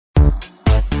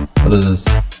What is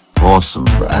this? Forsen.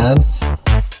 For ants?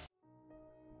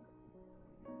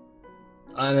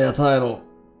 I need a title.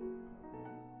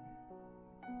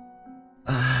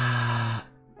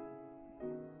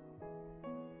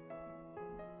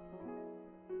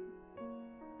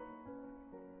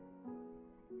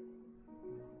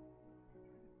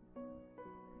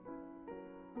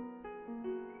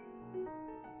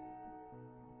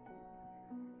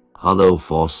 Hello,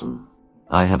 Forsen.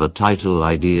 I have a title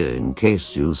idea in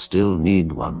case you still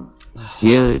need one.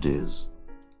 Here it is.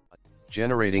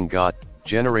 Generating God seed,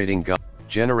 generating God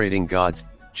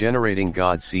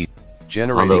seed,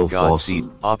 Hello, God seed,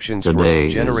 Forsen. options Today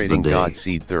for generating is the day. God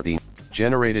seed 13,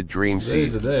 generated dream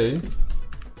Today's seed, the day.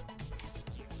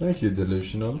 Thank you,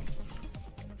 Delusional.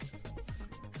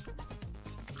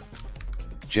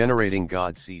 generating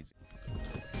God seeds,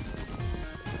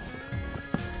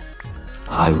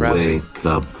 I Crafting. wake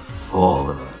up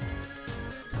for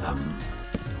in the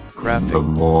crafting,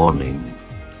 morning.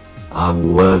 I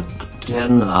work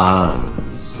 10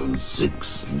 hours and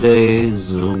 6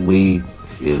 days a week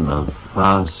in a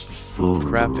fast food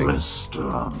Crafting.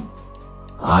 restaurant.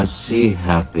 I see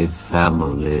happy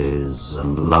families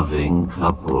and loving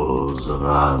couples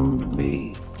around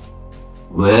me.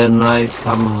 When I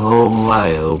come home,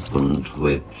 I open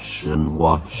Twitch and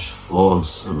watch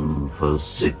Forsen for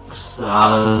 6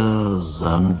 hours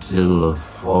until I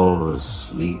fall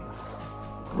asleep.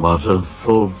 What a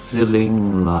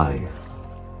fulfilling life.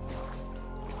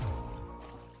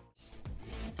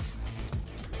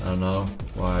 I don't know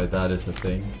why that is a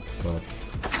thing, but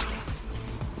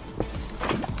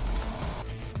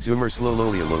Zoomer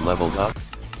slowly leveled up,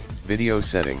 video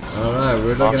settings, alright,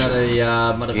 we're looking Options. at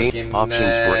a motherfucking game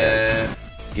options for ants,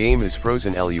 game is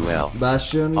frozen LUL,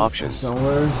 Bastion Options.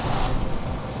 somewhere.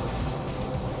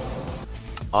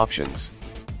 options,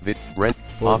 rent,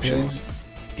 14. options,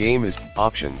 game is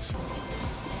options,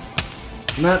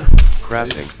 Man,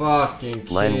 crafting, fucking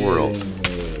Land world. kidding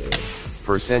me.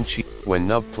 percent cheat, when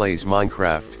Nub plays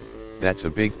Minecraft, that's a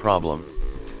big problem.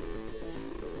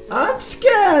 I'm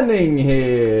scanning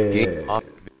here. Game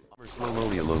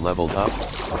slowly leveled up.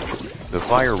 The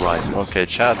fire rises. Okay,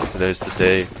 chat, today's the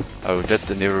day. I will get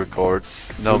the new record.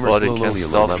 Zoomer Nobody can slowly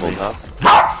stop leveled me. up.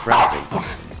 Crafting.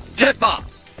 Dipper!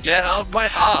 Get out of my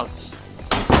house!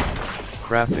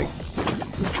 Crafting.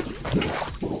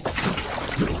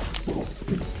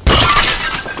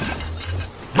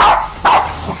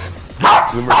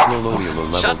 Zoomer slowly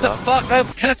leveled Shut the up. fuck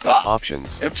up, Pippa!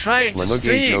 Options. I'm trying to Lenogage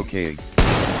stream! okay.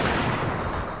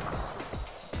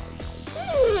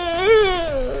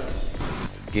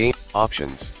 Game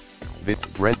options.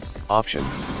 Rent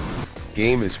options.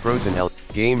 Game is frozen LUL.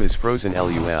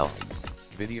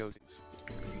 Videos.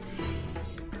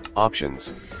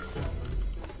 Options.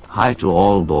 Hi to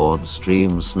all board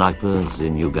stream snipers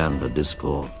in Uganda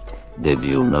Discord. Did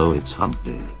you know it's hump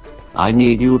day? I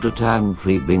need you to tag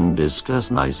free Bing discuss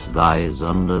nice guys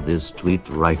under this tweet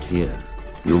right here.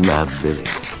 You mad Billy.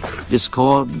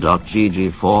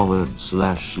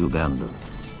 Discord.gg/Uganda.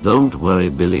 Don't worry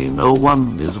Billy, no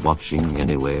one is watching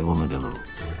anyway, Omegalo.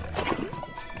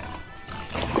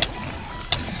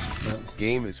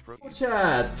 Game is frozen.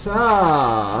 Chat.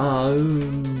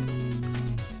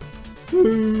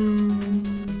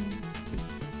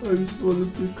 I just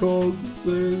wanted to call to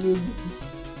say that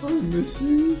I miss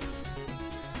you.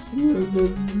 I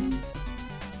love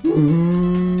you.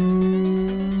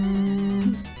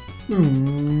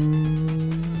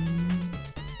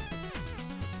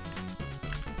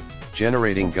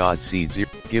 Generating God seed 0.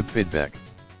 Give feedback.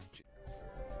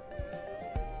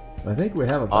 I think we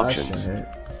have a bastion Options.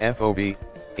 here. FOB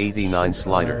 89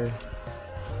 slider.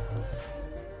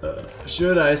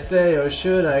 Should I stay or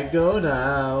should I go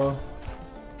now?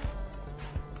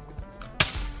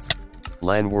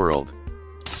 LAN world.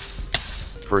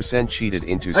 Percent cheated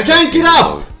into. I can't get spectator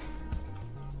up! mode.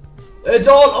 It's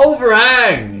all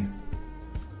overhang!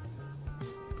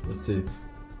 Let's see.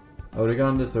 I would've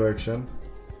gone this direction.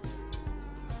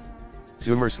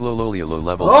 Zoomer slowly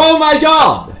level. Oh my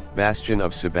god! Bastion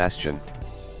of Sebastian.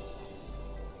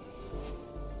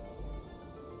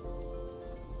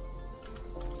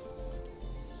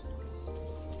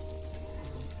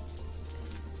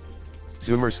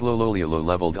 Zoomer slowly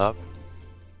leveled up.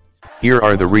 Here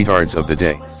are the retards of the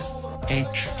day.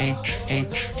 H H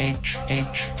H H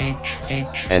H H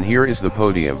H. And here is the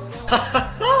podium.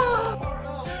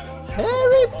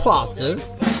 Harry Potter.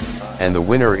 And the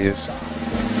winner is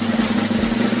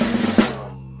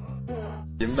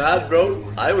You mad, bro?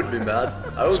 I would be mad.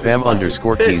 I would spam be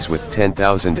underscore pissed. keys with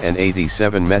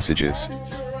 10,087 messages.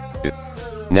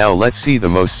 Now let's see the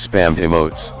most spammed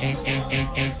emotes.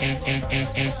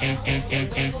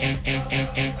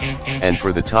 And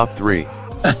for the top 3.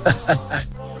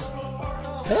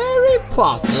 Harry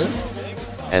Potter.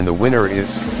 And the winner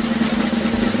is...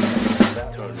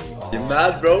 You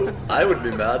mad, bro? I would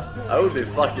be mad. I would be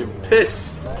fucking pissed.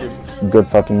 Good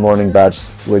fucking morning, badge.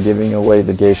 We're giving away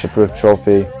the Geisha Proof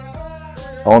trophy.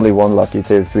 Only one lucky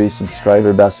tier 3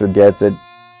 subscriber bastard gets it.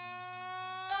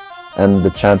 And the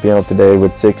champion of today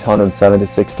with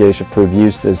 676 Geisha Proof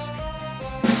Eustace.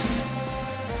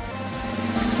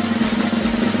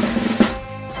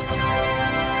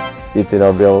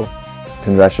 Bill,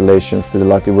 congratulations to the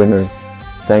lucky winner.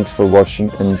 Thanks for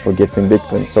watching and for gifting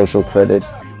Bitcoin social credit.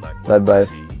 Bye bye.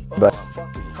 Bye.